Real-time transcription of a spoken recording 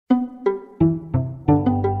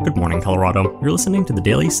Good morning, Colorado. You're listening to the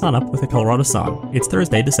Daily Sun Up with the Colorado Sun. It's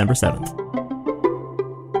Thursday, December 7th.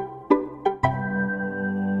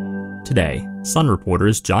 Today, Sun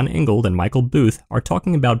reporters John Ingold and Michael Booth are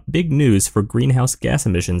talking about big news for greenhouse gas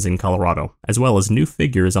emissions in Colorado, as well as new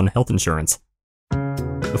figures on health insurance.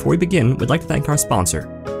 Before we begin, we'd like to thank our sponsor.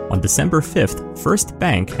 On December 5th, First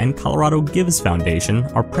Bank and Colorado Gives Foundation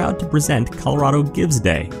are proud to present Colorado Gives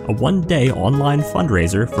Day, a one-day online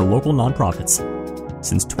fundraiser for local nonprofits.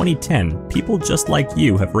 Since 2010, people just like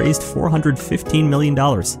you have raised $415 million,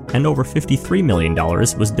 and over $53 million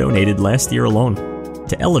was donated last year alone.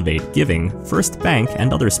 To elevate giving, First Bank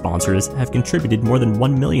and other sponsors have contributed more than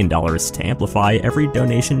 $1 million to amplify every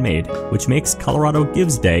donation made, which makes Colorado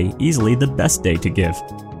Gives Day easily the best day to give.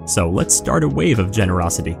 So let's start a wave of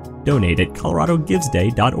generosity. Donate at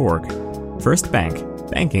coloradogivesday.org. First Bank,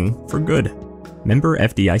 banking for good. Member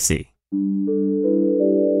FDIC.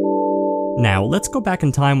 Now, let's go back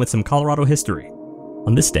in time with some Colorado history.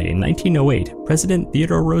 On this day in 1908, President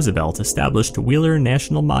Theodore Roosevelt established Wheeler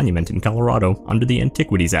National Monument in Colorado under the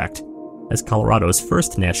Antiquities Act. As Colorado's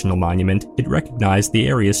first national monument, it recognized the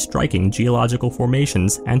area's striking geological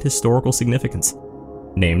formations and historical significance.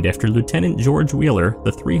 Named after Lieutenant George Wheeler,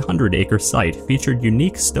 the 300-acre site featured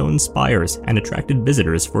unique stone spires and attracted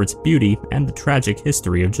visitors for its beauty and the tragic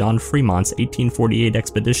history of John Fremont's 1848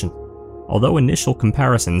 expedition. Although initial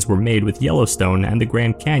comparisons were made with Yellowstone and the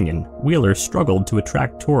Grand Canyon, Wheeler struggled to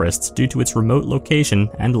attract tourists due to its remote location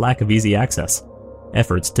and lack of easy access.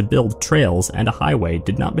 Efforts to build trails and a highway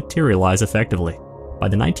did not materialize effectively. By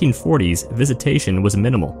the 1940s, visitation was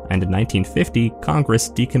minimal, and in 1950, Congress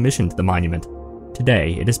decommissioned the monument.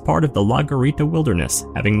 Today, it is part of the La Garita Wilderness,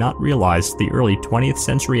 having not realized the early 20th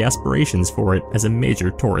century aspirations for it as a major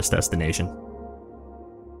tourist destination.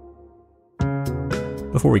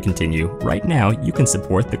 Before we continue, right now you can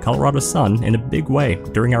support the Colorado Sun in a big way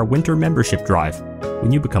during our winter membership drive.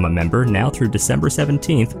 When you become a member now through December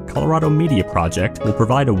 17th, Colorado Media Project will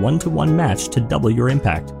provide a one-to-one match to double your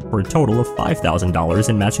impact for a total of $5,000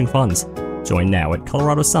 in matching funds. Join now at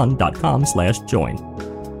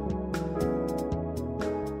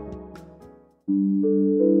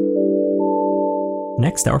coloradosun.com/join.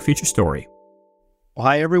 Next, our feature story. Well,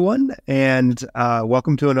 hi, everyone, and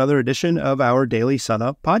welcome to another edition of our Daily Sun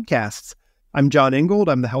Up podcasts. I'm John Ingold.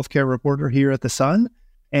 I'm the healthcare reporter here at the Sun,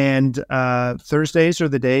 and Thursdays are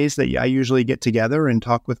the days that I usually get together and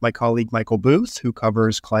talk with my colleague Michael Booth, who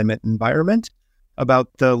covers climate and environment, about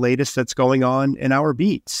the latest that's going on in our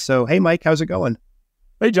beats. So, hey, Mike, how's it going?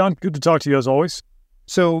 Hey, John. Good to talk to you as always.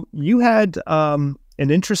 So you had an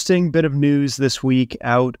interesting bit of news this week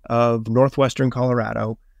out of northwestern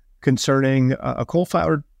Colorado concerning a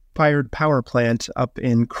coal-fired power plant up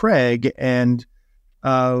in Craig and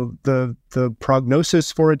the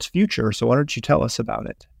prognosis for its future. So why don't you tell us about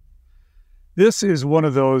it? This is one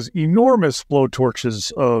of those enormous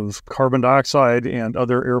blowtorches of carbon dioxide and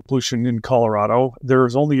other air pollution in Colorado.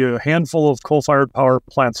 There's only a handful of coal-fired power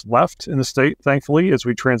plants left in the state, thankfully, as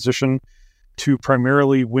we transition to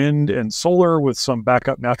primarily wind and solar with some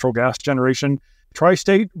backup natural gas generation.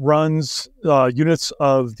 Tri-State runs units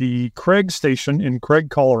of the Craig station in Craig,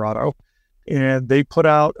 Colorado, and they put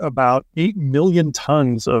out about 8 million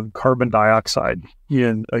tons of carbon dioxide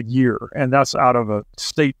in a year. And that's out of a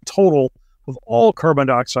state total of all carbon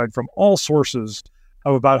dioxide from all sources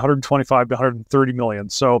of about 125 to 130 million.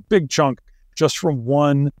 So big chunk just from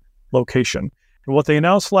one location. And what they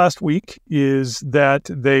announced last week is that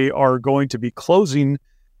they are going to be closing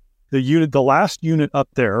the last unit up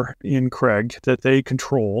there in Craig that they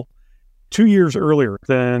control 2 years earlier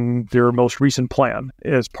than their most recent plan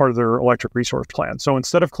as part of their electric resource plan. So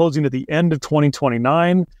instead of closing at the end of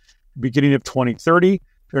 2029, beginning of 2030,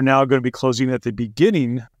 they're now going to be closing by the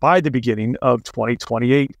beginning of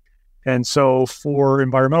 2028. And so for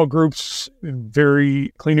environmental groups,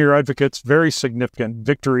 very clean air advocates, very significant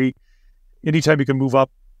victory. Anytime you can move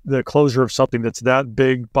up the closure of something that's that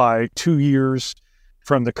big by 2 years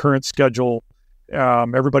from the current schedule,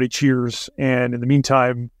 everybody cheers. And in the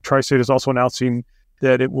meantime, Tri-State is also announcing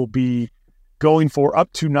that it will be going for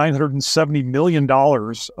up to $970 million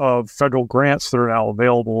of federal grants that are now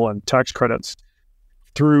available and tax credits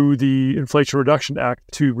through the Inflation Reduction Act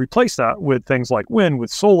to replace that with things like wind, with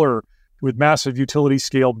solar, with massive utility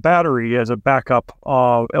scale battery as a backup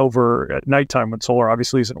over at nighttime when solar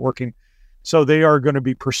obviously isn't working. So they are going to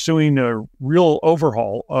be pursuing a real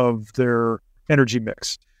overhaul of their energy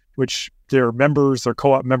mix, which their members, their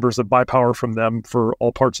co-op members that buy power from them for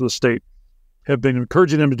all parts of the state have been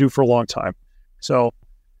encouraging them to do for a long time. So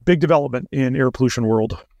big development in air pollution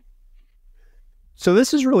world. So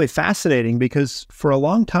this is really fascinating because for a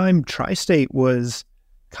long time, Tri-State was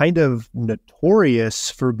kind of notorious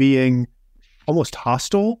for being almost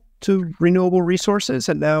hostile to renewable resources,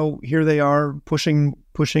 and now here they are pushing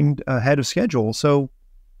ahead of schedule. So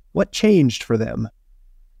what changed for them?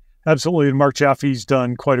 Absolutely. And Mark Jaffe's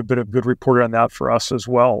done quite a bit of good reporting on that for us as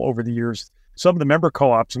well over the years. Some of the member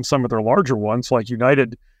co-ops and some of their larger ones, like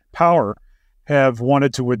United Power, have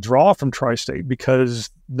wanted to withdraw from Tri-State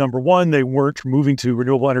because, number one, they weren't moving to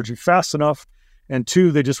renewable energy fast enough. And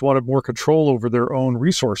two, they just wanted more control over their own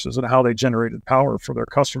resources and how they generated power for their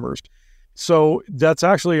customers. So that's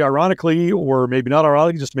actually ironically, or maybe not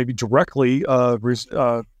ironically, just maybe directly cause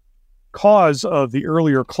of the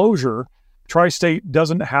earlier closure. Tri-State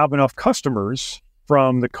doesn't have enough customers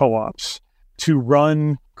from the co-ops to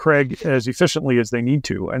run Craig as efficiently as they need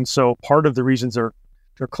to. And so part of the reasons they're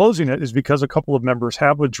closing it is because a couple of members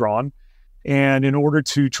have withdrawn. And in order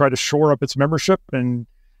to try to shore up its membership and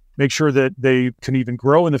make sure that they can even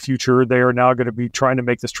grow in the future, they are now going to be trying to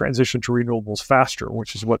make this transition to renewables faster,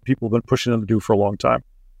 which is what people have been pushing them to do for a long time.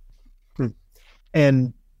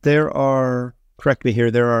 And there are, correct me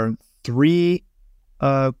here, there are 3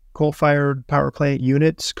 coal-fired power plant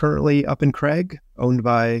units currently up in Craig, owned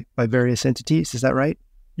by various entities. Is that right?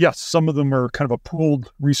 Yes, some of them are kind of a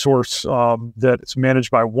pooled resource that it's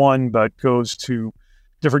managed by one, but goes to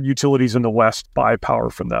different utilities in the West buy power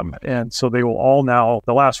from them. And so they will all now,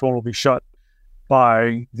 the last one will be shut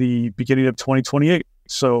by the beginning of 2028.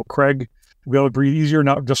 So Craig will be able to breathe easier,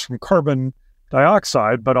 not just from carbon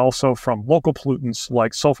dioxide, but also from local pollutants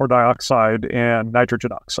like sulfur dioxide and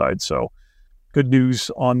nitrogen oxide. So good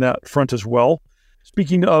news on that front as well.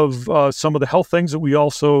 Speaking of some of the health things that we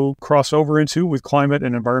also cross over into with climate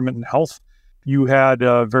and environment and health, you had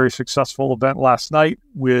a very successful event last night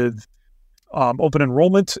with open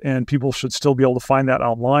enrollment, and people should still be able to find that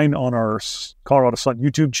online on our Colorado Sun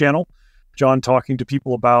YouTube channel. John talking to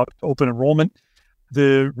people about open enrollment.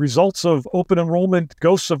 The results of open enrollment,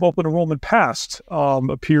 ghosts of open enrollment past,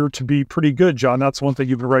 appear to be pretty good, John. That's one thing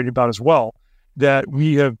you've been writing about as well, that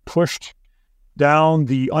we have pushed down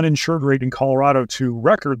the uninsured rate in Colorado to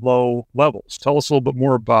record low levels. Tell us a little bit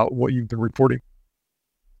more about what you've been reporting.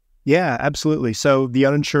 Yeah, absolutely. So the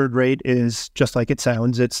uninsured rate is just like it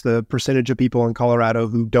sounds. It's the percentage of people in Colorado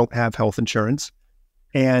who don't have health insurance.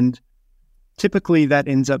 And typically that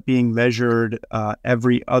ends up being measured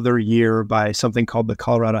every other year by something called the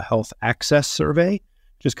Colorado Health Access Survey,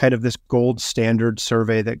 just kind of this gold standard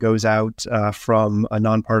survey that goes out from a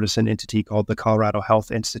nonpartisan entity called the Colorado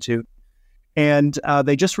Health Institute. And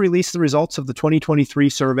they just released the results of the 2023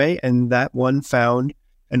 survey, and that one found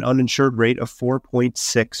an uninsured rate of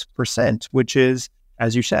 4.6%, which is,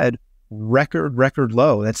 as you said, record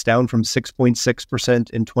low. That's down from 6.6%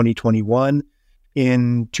 in 2021.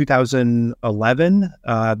 In 2011,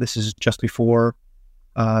 this is just before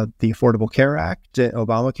the Affordable Care Act,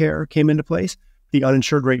 Obamacare, came into place, the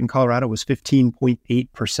uninsured rate in Colorado was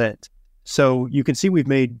 15.8%. So you can see we've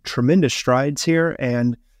made tremendous strides here,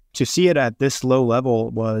 and to see it at this low level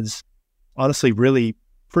was honestly really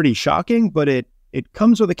pretty shocking, but it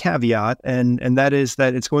comes with a caveat, and that is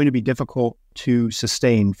that it's going to be difficult to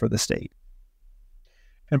sustain for the state.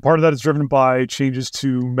 And part of that is driven by changes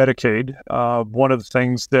to Medicaid. One of the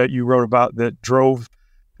things that you wrote about that drove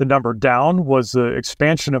the number down was the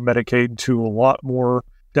expansion of Medicaid to a lot more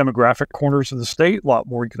demographic corners of the state, a lot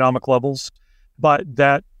more economic levels, but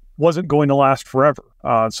that wasn't going to last forever.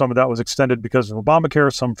 Some of that was extended because of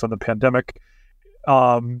Obamacare, some from the pandemic.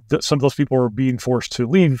 Some of those people are being forced to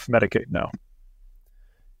leave Medicaid now.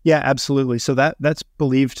 Yeah, absolutely. So that's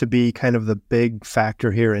believed to be kind of the big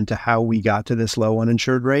factor here into how we got to this low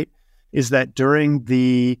uninsured rate, is that during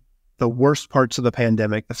the worst parts of the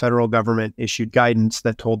pandemic, the federal government issued guidance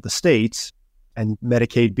that told the states, and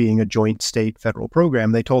Medicaid being a joint state federal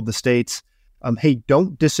program, they told the states, hey,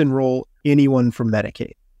 don't disenroll anyone from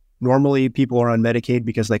Medicaid. Normally, people are on Medicaid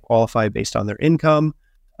because they qualify based on their income.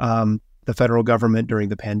 The federal government during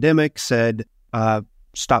the pandemic said,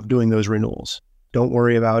 stop doing those renewals. Don't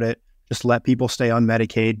worry about it. Just let people stay on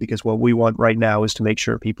Medicaid, because what we want right now is to make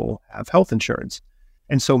sure people have health insurance.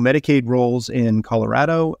 And so Medicaid rolls in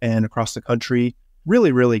Colorado and across the country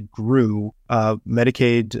really, really grew.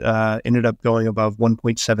 Medicaid ended up going above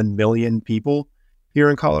 1.7 million people here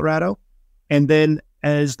in Colorado. And then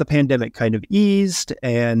as the pandemic kind of eased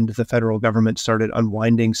and the federal government started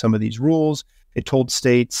unwinding some of these rules, it told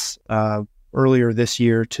states earlier this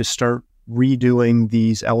year to start redoing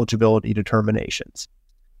these eligibility determinations.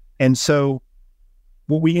 And so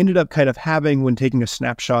what we ended up kind of having when taking a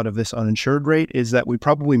snapshot of this uninsured rate is that we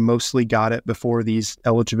probably mostly got it before these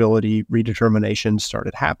eligibility redeterminations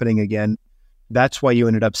started happening again. That's why you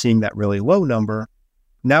ended up seeing that really low number.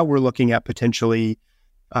 Now we're looking at potentially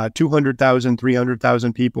 200,000,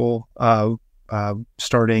 300,000 people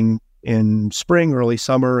starting in spring, early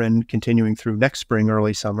summer, and continuing through next spring,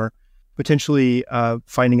 early summer, potentially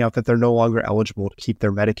finding out that they're no longer eligible to keep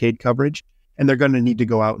their Medicaid coverage, and they're going to need to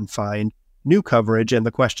go out and find new coverage. And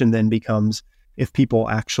the question then becomes if people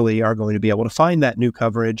actually are going to be able to find that new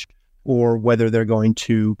coverage, or whether they're going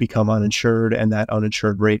to become uninsured and that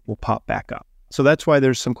uninsured rate will pop back up. So that's why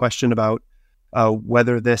there's some question about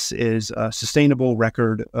whether this is a sustainable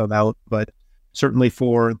record amount, but certainly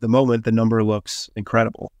for the moment, the number looks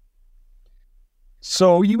incredible.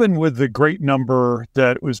 So even with the great number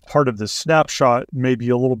that was part of this snapshot, maybe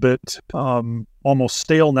a little bit almost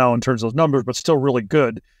stale now in terms of numbers, but still really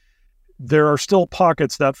good, there are still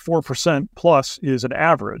pockets that 4% plus is an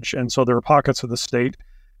average. And so there are pockets of the state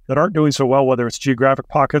that aren't doing so well, whether it's geographic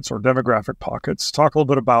pockets or demographic pockets. Talk a little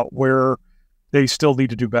bit about where they still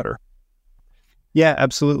need to do better. Yeah,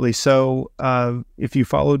 absolutely. So if you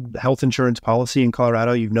followed health insurance policy in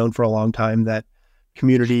Colorado, you've known for a long time that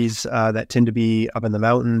communities that tend to be up in the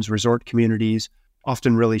mountains, resort communities,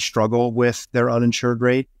 often really struggle with their uninsured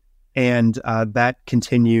rate. And that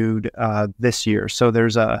continued this year. So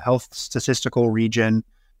there's a health statistical region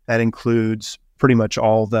that includes pretty much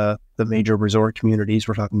all the major resort communities.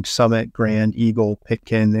 We're talking Summit, Grand, Eagle,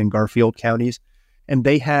 Pitkin, and Garfield counties. And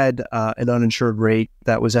they had an uninsured rate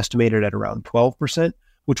that was estimated at around 12%,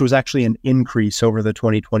 which was actually an increase over the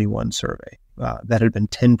 2021 survey. That had been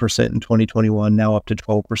 10% in 2021, now up to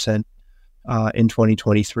 12% in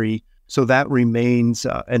 2023. So that remains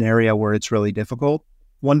an area where it's really difficult.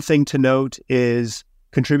 One thing to note is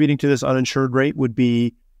contributing to this uninsured rate would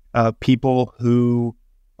be people who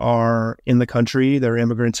are in the country, they're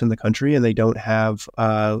immigrants in the country, and they don't have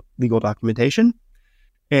legal documentation.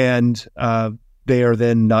 And they are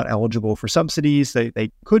then not eligible for subsidies.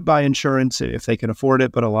 They could buy insurance if they can afford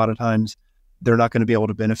it, but a lot of times they're not going to be able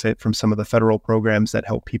to benefit from some of the federal programs that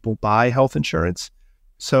help people buy health insurance.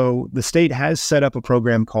 So the state has set up a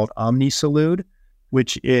program called OmniSalud,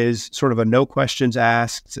 which is sort of a no questions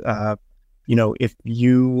asked. If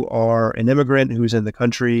you are an immigrant who's in the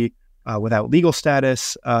country without legal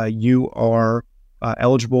status, you are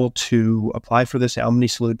eligible to apply for this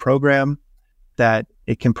OmniSalud program, that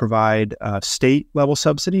it can provide state level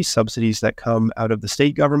subsidies that come out of the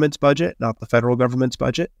state government's budget, not the federal government's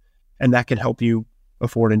budget, and that can help you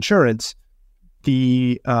afford insurance.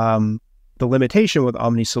 The limitation with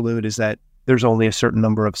OmniSalud is that there's only a certain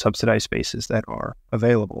number of subsidized spaces that are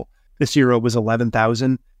available. This year it was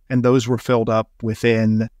 11,000, and those were filled up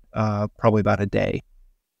within probably about a day.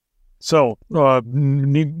 So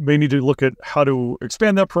may need to look at how to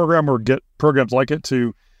expand that program or get programs like it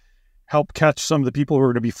to help catch some of the people who are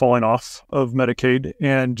going to be falling off of Medicaid.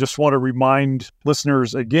 And just want to remind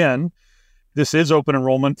listeners again, this is open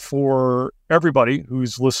enrollment for everybody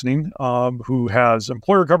who's listening, who has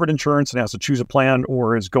employer-covered insurance and has to choose a plan,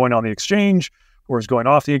 or is going on the exchange, or is going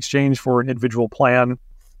off the exchange for an individual plan.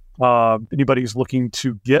 Anybody who's looking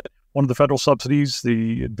to get one of the federal subsidies,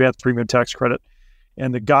 the advanced premium tax credit.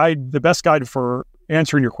 And the best guide for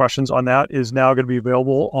answering your questions on that is now going to be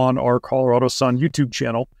available on our Colorado Sun YouTube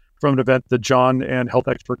channel from an event that John and health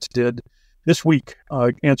experts did this week,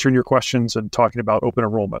 answering your questions and talking about open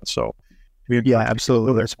enrollment. So, yeah,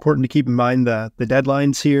 absolutely. It's important to keep in mind the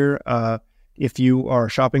deadlines here. If you are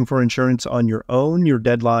shopping for insurance on your own, your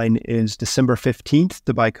deadline is December 15th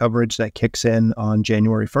to buy coverage that kicks in on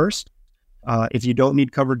January 1st. If you don't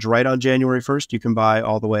need coverage right on January 1st, you can buy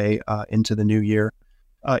all the way into the new year.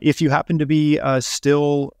 If you happen to be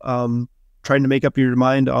still trying to make up your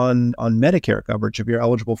mind on Medicare coverage, if you're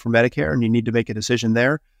eligible for Medicare and you need to make a decision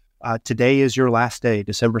there, today is your last day,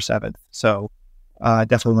 December 7th. So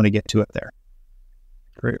definitely want to get to it there.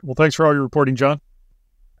 Great. Well, thanks for all your reporting, John.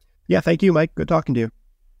 Yeah, thank you, Mike. Good talking to you.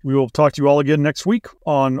 We will talk to you all again next week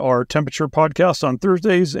on our Temperature podcast on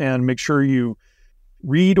Thursdays, and make sure you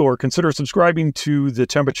read or consider subscribing to the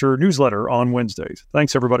Temperature newsletter on Wednesdays.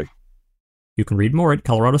 Thanks, everybody. You can read more at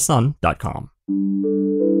coloradosun.com.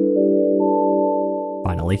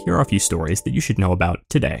 Finally, here are a few stories that you should know about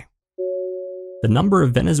today. The number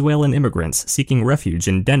of Venezuelan immigrants seeking refuge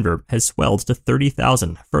in Denver has swelled to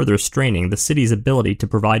 30,000, further straining the city's ability to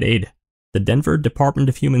provide aid. The Denver Department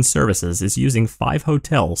of Human Services is using 5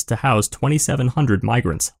 hotels to house 2,700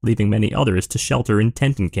 migrants, leaving many others to shelter in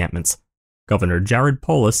tent encampments. Governor Jared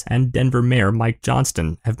Polis and Denver Mayor Mike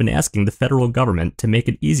Johnston have been asking the federal government to make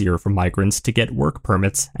it easier for migrants to get work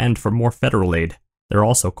permits and for more federal aid. They're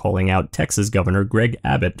also calling out Texas Governor Greg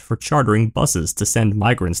Abbott for chartering buses to send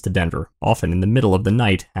migrants to Denver, often in the middle of the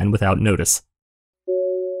night and without notice.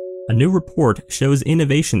 A new report shows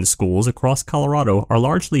innovation schools across Colorado are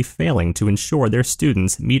largely failing to ensure their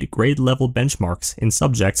students meet grade-level benchmarks in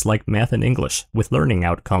subjects like math and English, with learning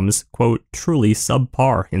outcomes, quote, truly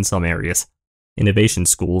subpar in some areas. Innovation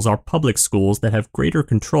schools are public schools that have greater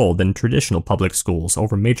control than traditional public schools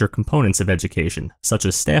over major components of education, such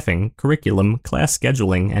as staffing, curriculum, class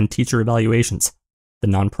scheduling, and teacher evaluations. The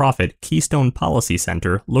nonprofit Keystone Policy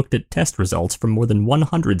Center looked at test results from more than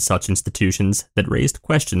 100 such institutions that raised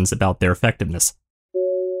questions about their effectiveness.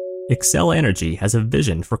 Xcel Energy has a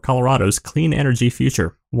vision for Colorado's clean energy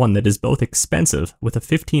future, one that is both expensive, with a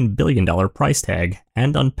 $15 billion price tag,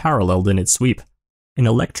 and unparalleled in its sweep. An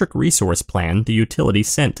electric resource plan the utility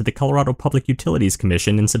sent to the Colorado Public Utilities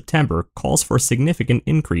Commission in September calls for a significant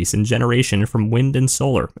increase in generation from wind and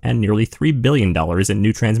solar, and nearly $3 billion in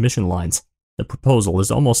new transmission lines. The proposal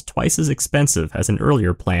is almost twice as expensive as an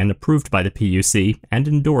earlier plan approved by the PUC and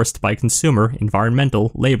endorsed by consumer,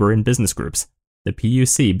 environmental, labor, and business groups. The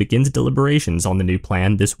PUC begins deliberations on the new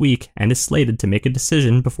plan this week and is slated to make a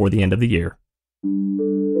decision before the end of the year.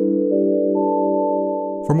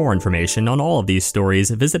 For more information on all of these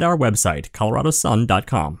stories, visit our website,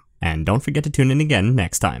 coloradosun.com, and don't forget to tune in again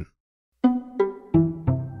next time.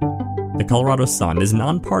 The Colorado Sun is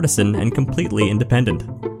nonpartisan and completely independent.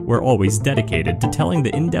 We're always dedicated to telling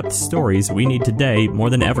the in-depth stories we need today more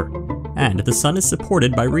than ever. And the Sun is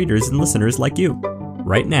supported by readers and listeners like you.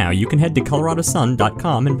 Right now, you can head to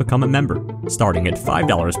coloradosun.com and become a member, starting at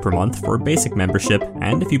 $5 per month for a basic membership,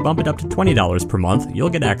 and if you bump it up to $20 per month, you'll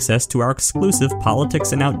get access to our exclusive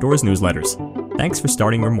Politics and Outdoors newsletters. Thanks for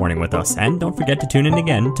starting your morning with us, and don't forget to tune in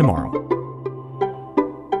again tomorrow.